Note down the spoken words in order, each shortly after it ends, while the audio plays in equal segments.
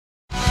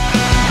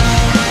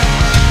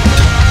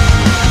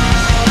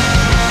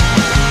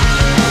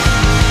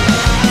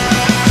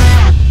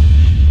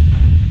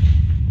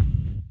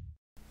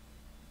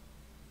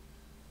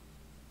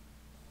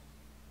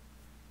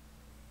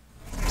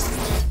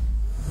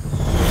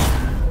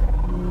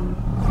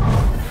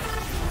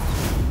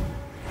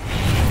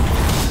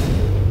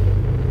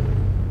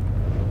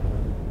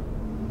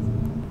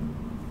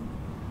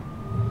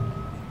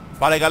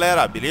Fala aí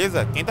galera,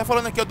 beleza? Quem tá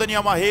falando aqui é o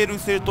Daniel Marreiro e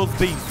sejam todos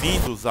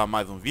bem-vindos a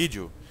mais um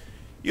vídeo.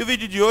 E o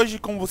vídeo de hoje,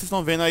 como vocês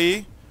estão vendo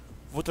aí,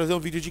 vou trazer um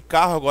vídeo de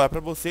carro agora pra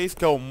vocês,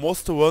 que é o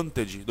Most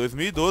Wanted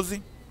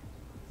 2012.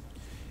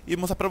 E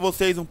mostrar pra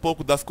vocês um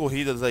pouco das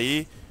corridas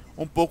aí,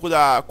 um pouco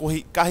da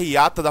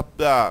carreata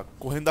da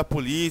correndo da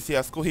polícia e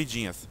as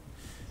corridinhas.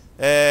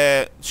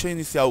 Deixa eu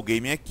iniciar o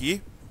game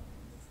aqui.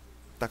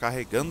 Tá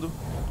carregando.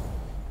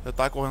 Eu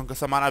tava correndo com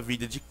essa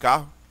maravilha de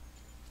carro.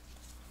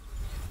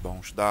 Bom,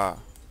 deixa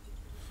eu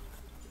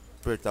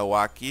apertar o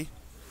A aqui.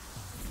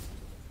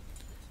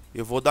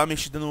 Eu vou dar uma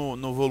mexida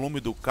no volume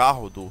do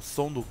carro, do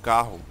som do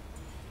carro.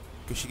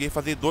 Que eu cheguei a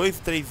fazer 2,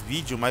 3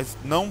 vídeos, mas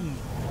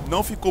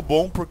não ficou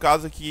bom por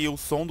causa que o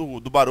som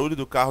do barulho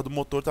do carro, do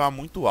motor, tava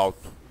muito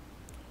alto.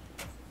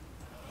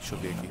 Deixa eu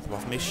ver aqui,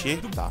 posso mexer?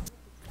 Tá.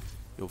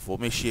 Eu vou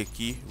mexer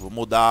aqui, vou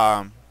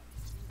mudar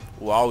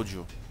o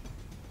áudio.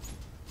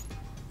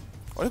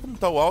 Olha como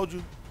tá o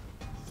áudio.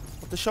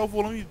 Vou deixar o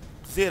volume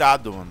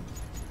zerado, mano.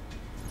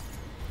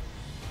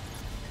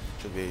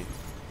 Deixa eu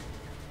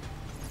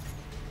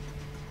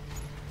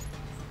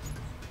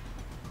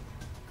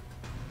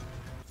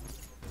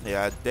ver.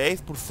 A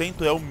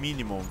 10% é o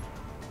mínimo.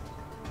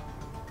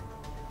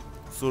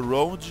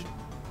 Surround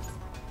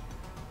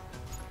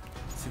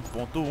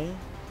 5.1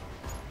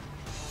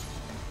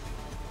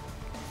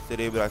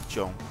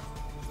 Cerebration.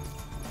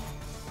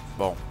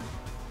 Bom,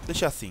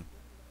 deixa assim.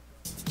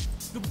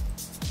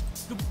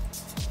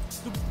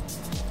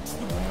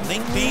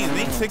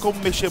 Nem sei como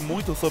mexer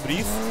muito sobre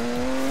isso,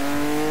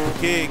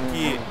 porque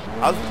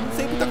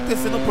sempre tá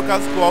acontecendo por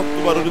causa que o alto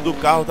do barulho do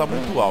carro tá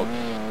muito alto.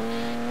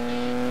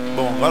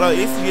 Bom, agora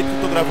esse jeito que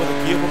eu tô gravando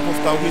aqui eu vou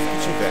postar o vídeo que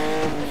tiver.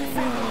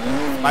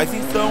 Mas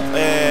então,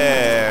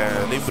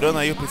 lembrando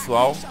aí o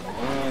pessoal,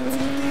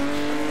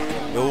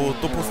 eu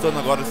tô postando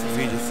agora esses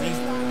vídeos assim,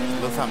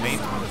 de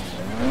lançamento.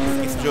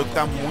 Esse jogo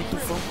tá muito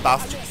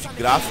fantástico, de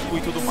gráfico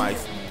e tudo mais.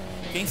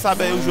 Quem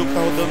sabe aí o jogo tá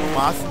rodando no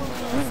máximo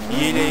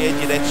e ele aí é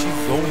DirectX 11.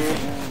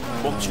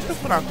 Bom, deixa eu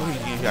procurar uma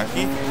corridinha já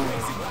aqui.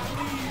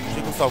 Deixa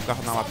eu encostar o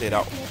carro na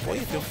lateral.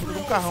 Olha, tem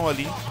um carrão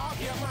ali.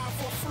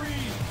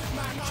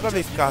 Deixa eu ver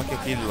esse carro que é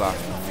aquele lá.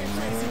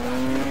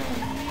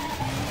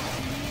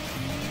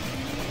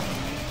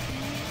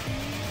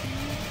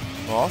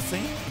 Nossa,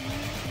 hein?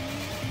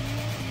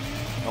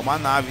 É uma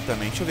nave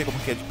também. Deixa eu ver como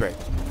que é de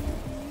perto.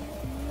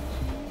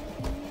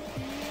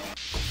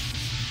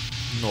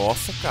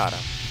 Nossa, cara.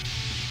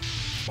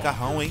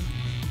 Carrão, hein?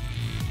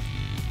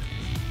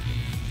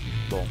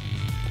 Bom,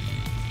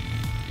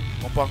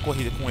 vamos para uma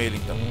corrida com ele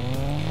então.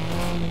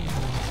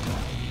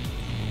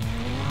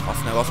 Nossa,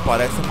 o negócio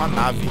parece uma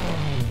nave.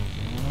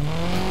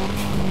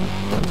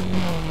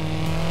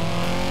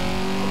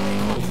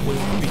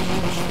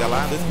 Chegar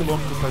lá 2 km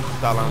pra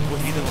estar lá na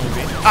corrida, no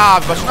evento. Ah,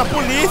 bati na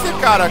polícia,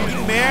 cara, que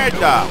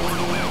merda!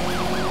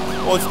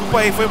 Oh, desculpa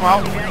aí, foi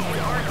mal.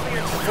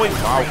 Foi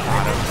mal,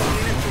 cara.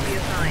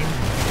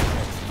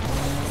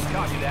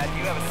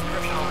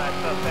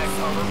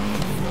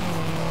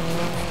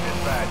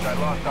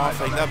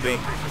 Nossa, ainda bem.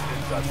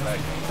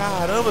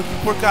 Caramba, que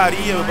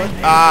porcaria.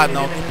 Ah,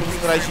 não, tem polícia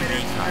atrás de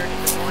mim, cara.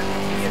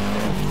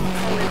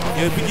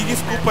 Eu pedi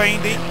desculpa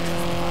ainda, hein.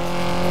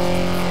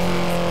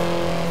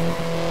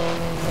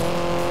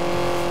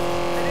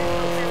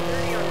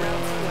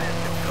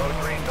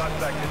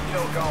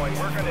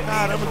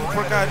 Caramba, que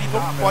porcaria.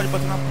 Como pode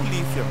bater na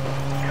polícia?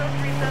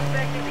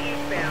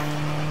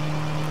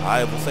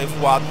 Ah, eu vou sair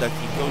voado daqui,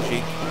 que é o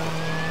jeito.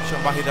 Deixa a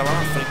barreira lá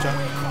na frente, ó.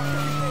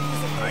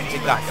 Tem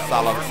que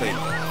gastar lá isso aí.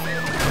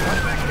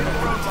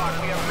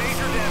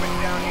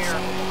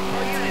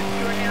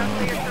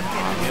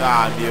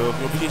 Ah, meu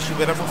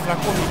objetivo era mostrar a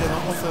corrida,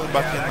 não mostrar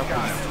batendo na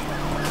polícia.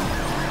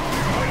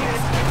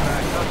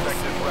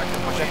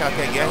 Achar que ela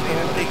quer guerra, então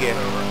vamos ter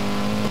guerra.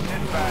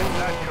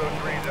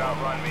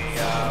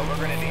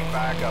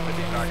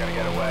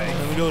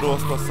 Melhorou a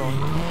situação.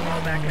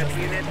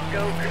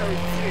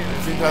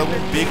 Se entrar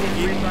algum beco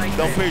aqui,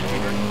 dá um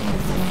perdido.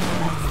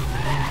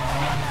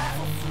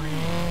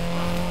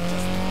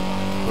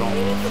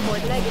 Pronto.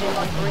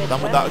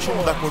 Deixa eu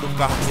mudar a cor do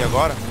carro aqui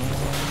agora.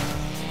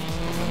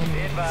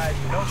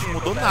 Não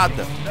mudou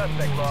nada.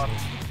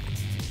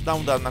 Dá uma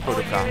mudada na cor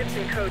do carro.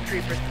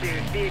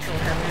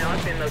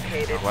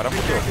 Agora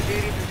mudou.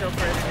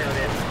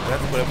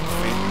 Essa cor é muito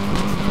feia.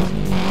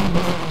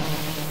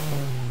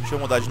 Deixa eu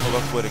mudar de novo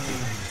a cor aqui.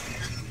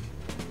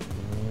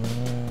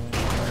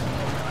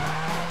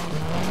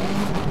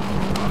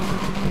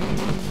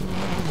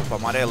 Opa,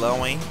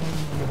 amarelão, hein?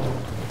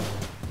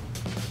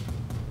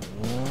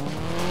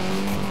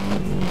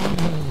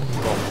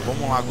 Bom,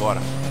 vamos lá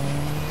agora.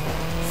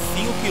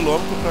 5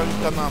 km pra gente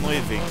estar no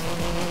evento.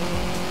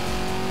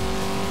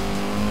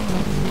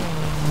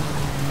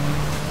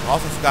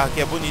 Nossa, esse carro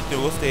aqui é bonito,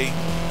 eu gostei, hein?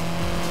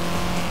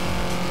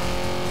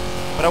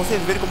 Pra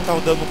vocês verem como tá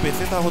rodando no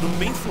PC, tá rodando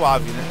bem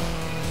suave, né?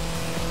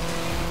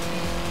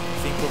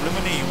 Sem problema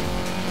nenhum.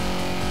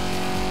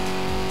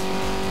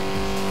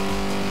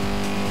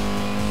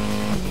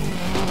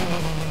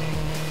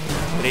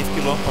 .3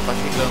 km pra estar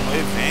chegando no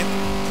evento.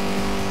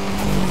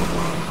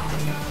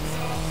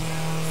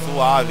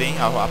 Suave, hein?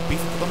 A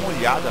pista toda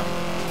molhada.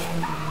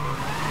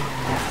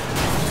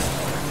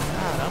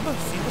 Caramba,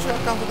 sim, vou chegar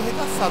o carro todo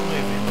arregaçado no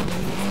evento.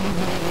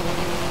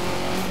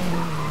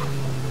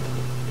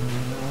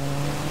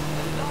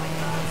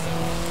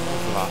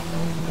 Vamos lá.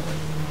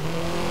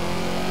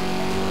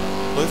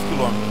 2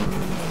 km.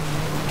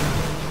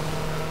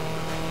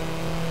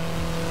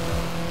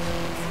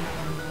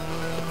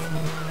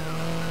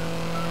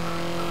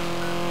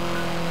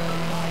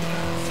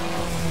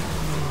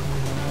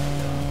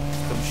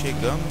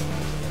 Chegando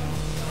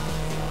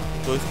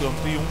 2 km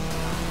e 1.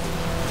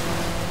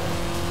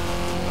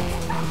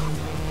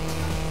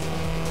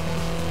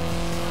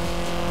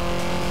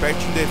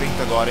 Pertinho do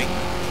evento agora, hein?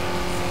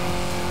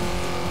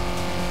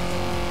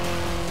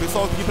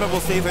 Pessoal, eu pedi pra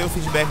vocês aí o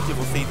feedback de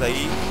vocês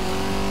aí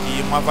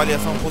e uma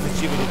avaliação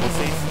positiva de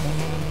vocês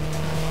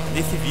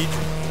nesse vídeo.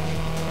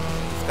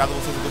 Caso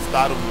vocês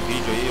gostaram do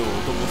vídeo aí, ou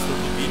estão gostando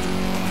do vídeo,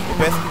 eu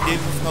peço que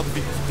desde o final do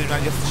vídeo, se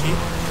terminar de assistir,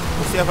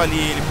 você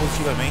avalie ele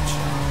positivamente.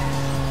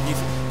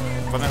 Isso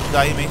vai me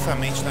ajudar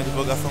imensamente na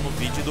divulgação do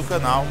vídeo e do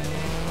canal.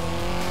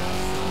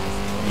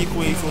 E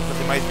com isso eu vou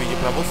fazer mais vídeo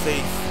pra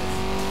vocês.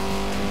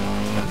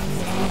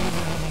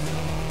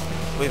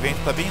 O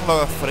evento tá bem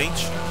logo à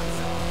frente.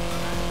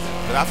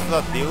 Graças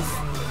a Deus.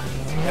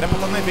 Era pra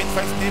estar no evento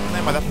faz tempo,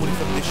 né? Mas a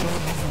polícia não deixou.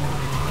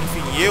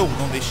 Enfim, eu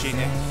não deixei,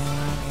 né?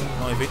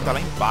 Não, o evento tá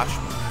lá embaixo.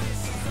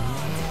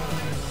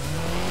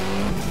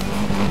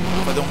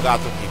 Vou fazer um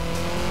gato aqui.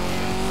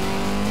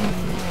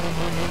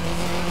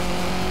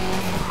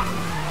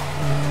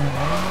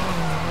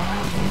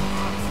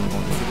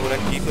 Segura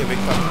aqui que o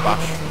evento tá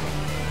embaixo.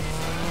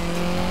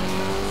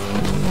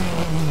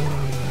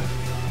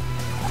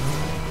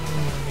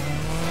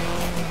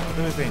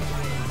 Cadê o evento?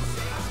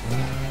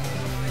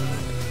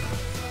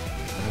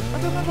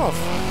 Cadê o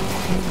negócio?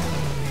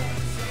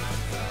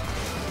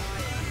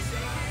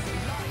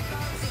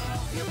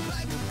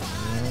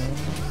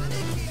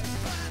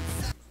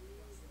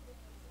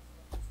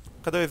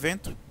 Cadê o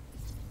evento?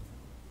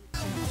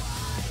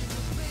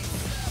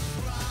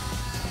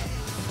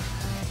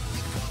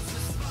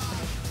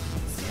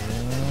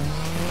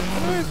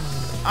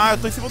 Ah, eu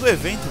tô em cima do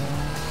evento.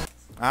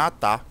 Ah,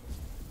 tá.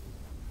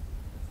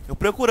 Eu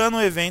procurando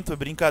um evento,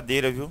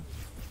 brincadeira, viu?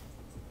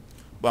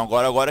 Bom,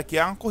 agora aqui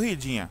é uma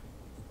corridinha.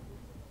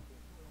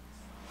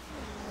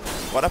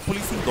 Agora a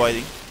polícia indói,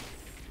 hein?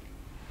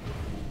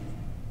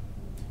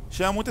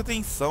 Chama muita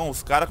atenção,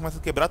 os caras começam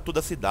a quebrar toda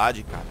a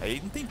cidade, cara.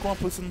 Aí não tem como a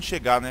polícia não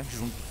chegar, né,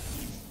 junto.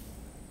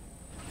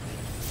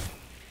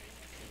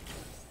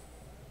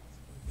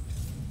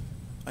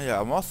 Aí,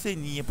 ó, a maior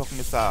ceninha pra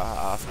começar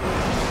as coisas.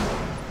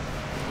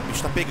 O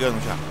bicho tá pegando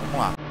já, vamos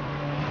lá.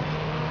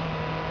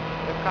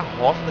 É a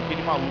carroça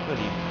daquele maluco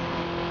ali.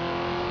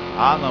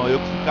 Ah, não, eu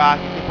com esse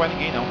carro aqui não tem pra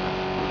ninguém não, cara.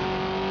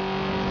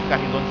 Esse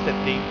carrinho do ano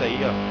 70 aí,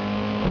 ó.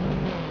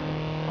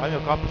 Olha,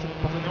 meu carro não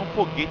passa nem um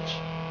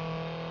foguete.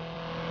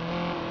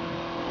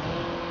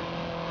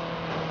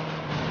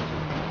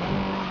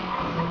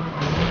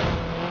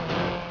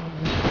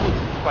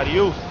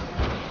 Pariu.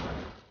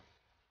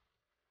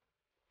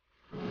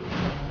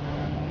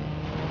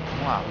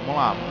 Vamos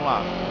lá.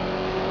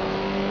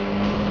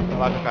 Olha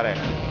lá,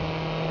 cacareca.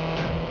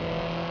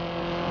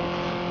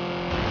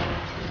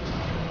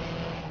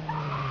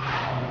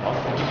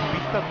 Nossa, que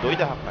pista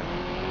doida, rapaz.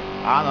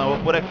 Ah, não, eu vou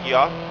por aqui,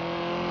 ó.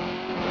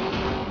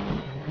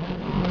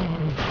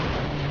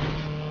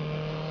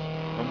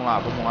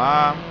 Vamos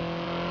lá.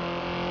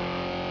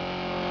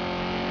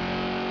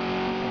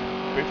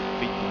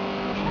 Perfeito.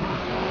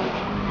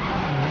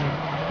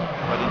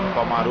 Vai dentro do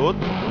pau maroto.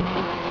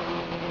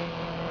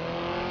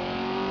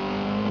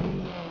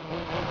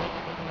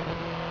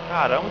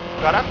 Caramba,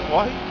 os caras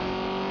correm.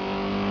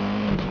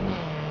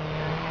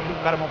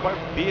 O cara é um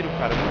barbeiro,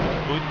 cara.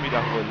 Muito doido no meio da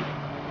rua ali.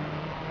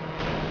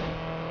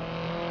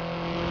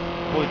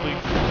 Pô, eu tô em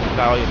fundo,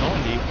 cara. Olha, eu não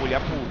olhei. Fui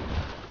olhar pro...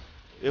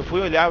 Eu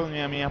fui olhar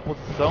a minha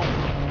posição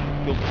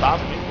que eu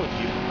tava bem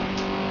fodido.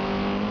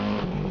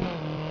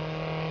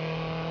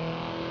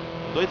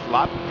 2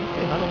 laps, nem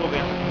ferrando eu vou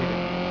ganhar essa corrida.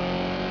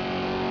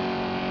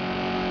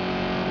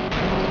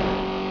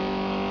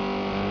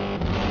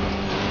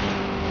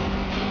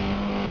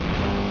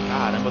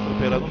 Caramba,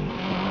 atropelando.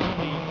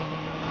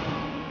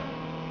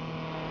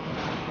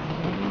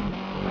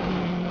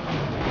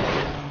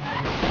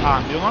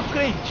 Ah, eu não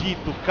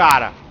acredito,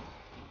 cara.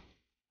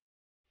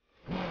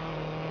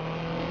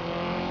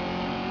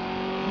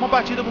 Uma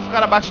batida os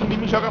caras batem em mim e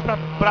me jogam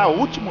pra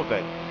último,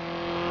 velho.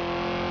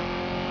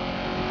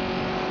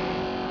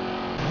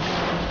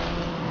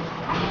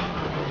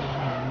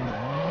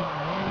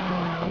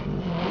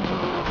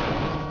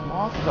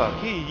 Nossa,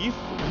 que isso?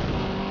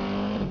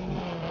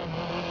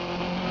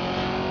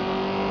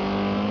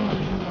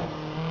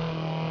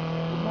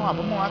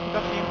 Vamos lá que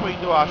dá tempo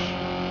ainda, eu acho.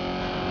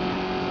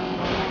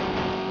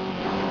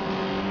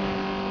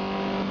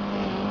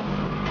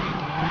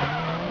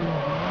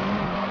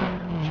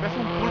 Se tivesse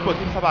um turbo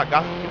aqui nessa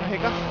bagaça, aqui não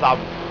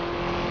arregaçava.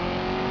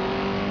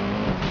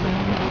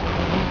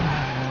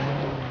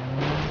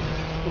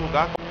 Outro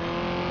lugar.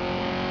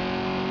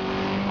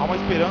 Há uma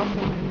esperança.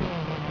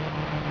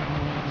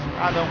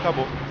 Ah não,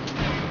 acabou.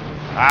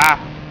 Ah!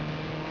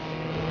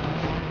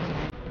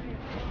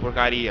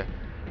 Porcaria.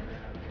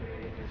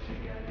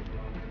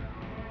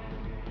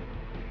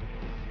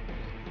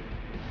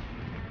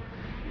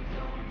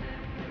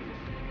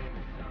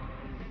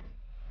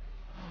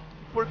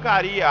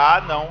 Porcaria, ah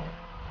não.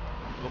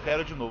 Eu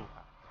quero de novo,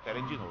 cara.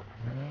 Quero de novo.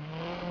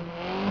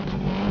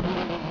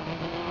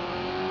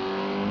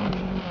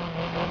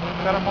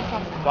 O cara é mó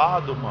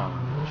safado, mano.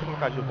 Deixa eu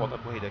colocar de volta a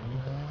corrida aqui.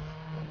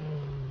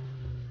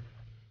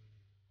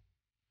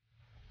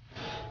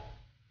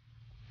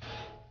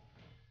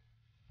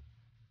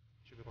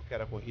 Deixa eu ver qual que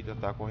era a corrida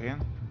que tá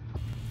correndo.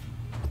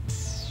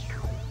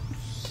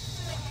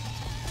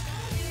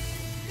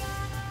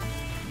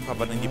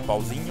 Cavalinho de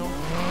pauzinho.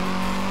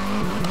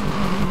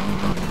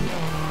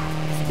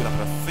 Segura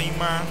pra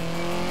cima.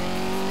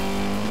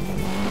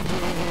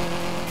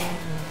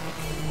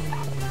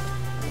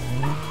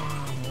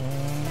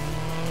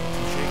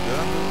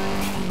 Chegando.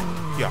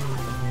 Aqui, ó.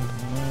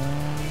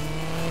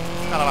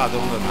 Os caras lá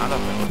dão nada,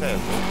 velho.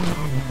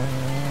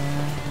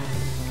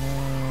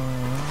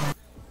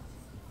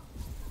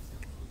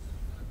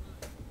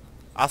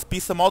 As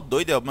pistas mó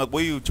doidas, o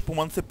bagulho tipo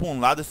manda você pra um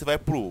lado, você vai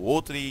pro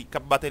outro e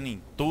acaba batendo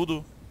em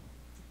tudo.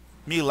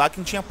 Milagre que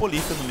não tinha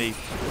polícia no meio.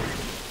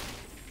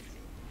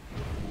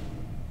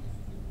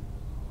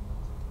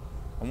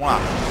 Vamos lá.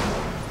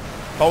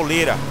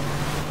 Pauleira.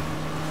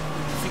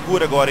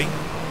 Segura agora, hein.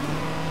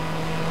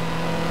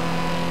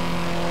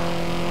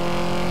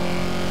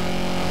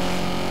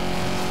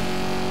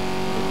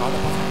 O carro tá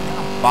passando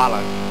uma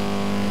bala.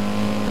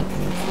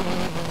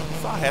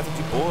 Só resta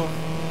de boa.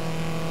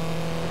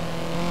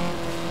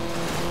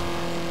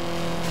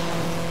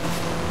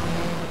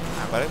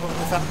 Agora eu vou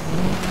começar.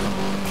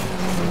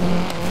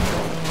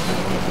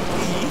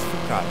 Que isso,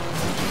 cara?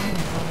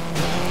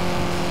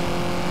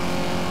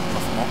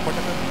 Nossa, mal corta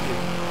a cabeça.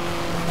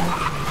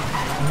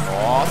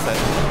 Nossa, é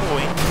boa,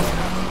 hein?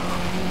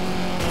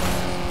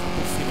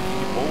 Por cima aqui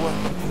de boa.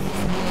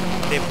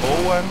 De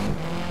boa.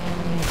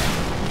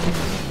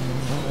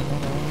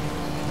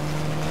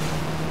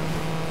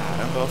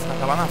 Caramba, os caras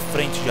tá lá na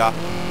frente já.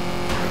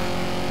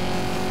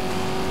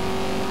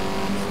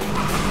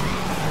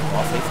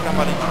 Nossa, esse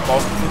cavalinho de pau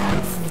foi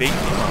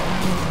perfeito,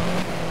 mano.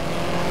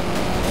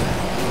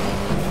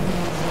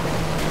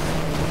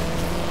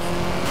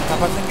 Tá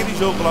fazendo aquele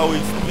jogo lá, o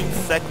Split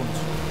Second.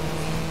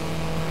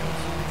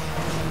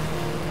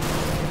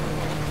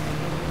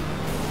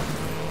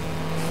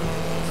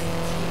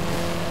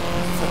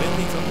 Sabendo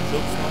atenção no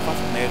jogo, senão eu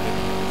faço merda.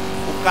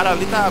 O cara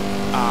ali tá...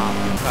 Ah,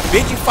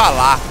 acabei de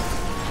falar.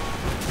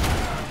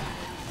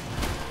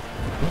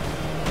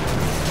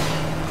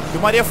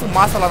 Tem Maria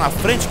fumaça lá na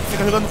frente, que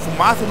fica jogando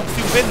fumaça e eu não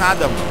consigo ver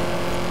nada, mano.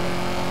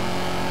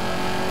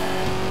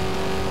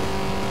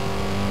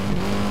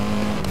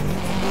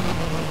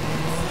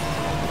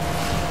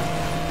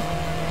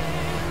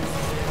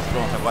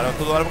 Pronto, agora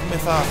toda hora eu vou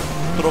começar a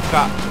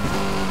trocar.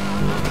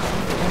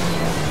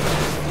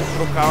 Vou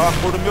trocar a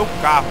cor do meu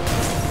carro.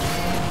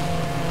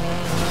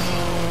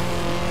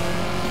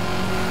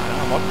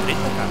 Caramba, mó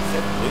treta, cara, você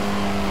é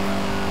doido.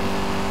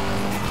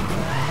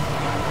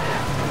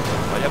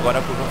 Olha, agora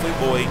a curva foi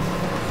boa, hein?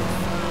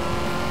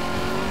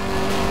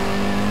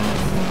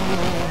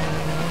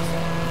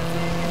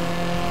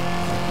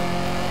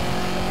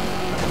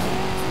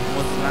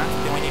 Vou mostrar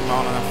que tem um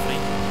animal lá na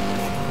frente.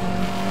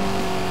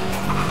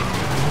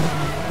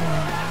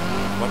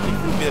 Agora tem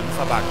que ir medo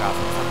dessa bagaça,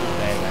 dessa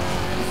bodega.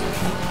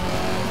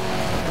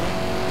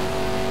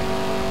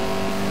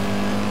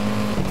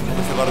 Vamos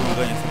ver se agora eu não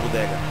ganho essa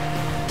bodega.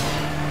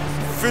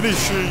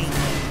 Finishing!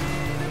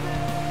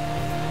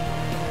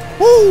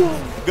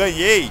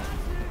 Ganhei!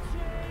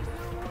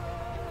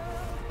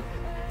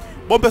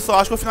 Bom, pessoal,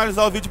 acho que eu vou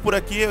finalizar o vídeo por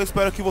aqui. Eu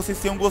espero que vocês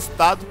tenham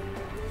gostado.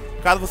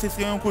 Caso vocês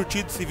tenham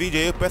curtido esse vídeo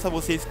aí, eu peço a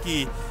vocês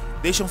que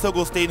deixem o seu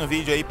gostei no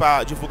vídeo aí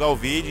pra divulgar o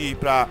vídeo e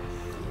pra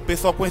o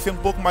pessoal conhecer um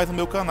pouco mais do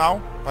meu canal,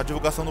 pra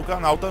divulgação do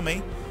canal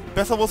também.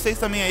 Peço a vocês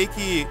também aí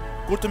que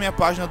curtam minha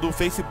página do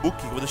Facebook,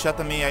 que eu vou deixar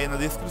também aí na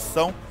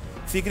descrição.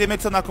 Se quiser me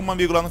adicionar como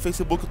amigo lá no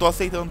Facebook, eu tô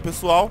aceitando,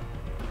 pessoal.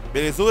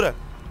 Belezura?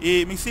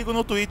 E me sigam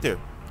no Twitter.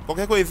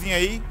 Qualquer coisinha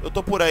aí, eu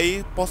tô por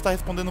aí, posso estar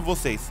respondendo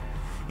vocês.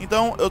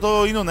 Então, eu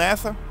tô indo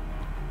nessa.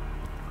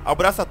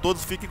 Abraço a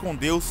todos, fiquem com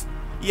Deus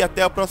e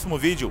até o próximo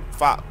vídeo.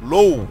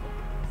 Falou!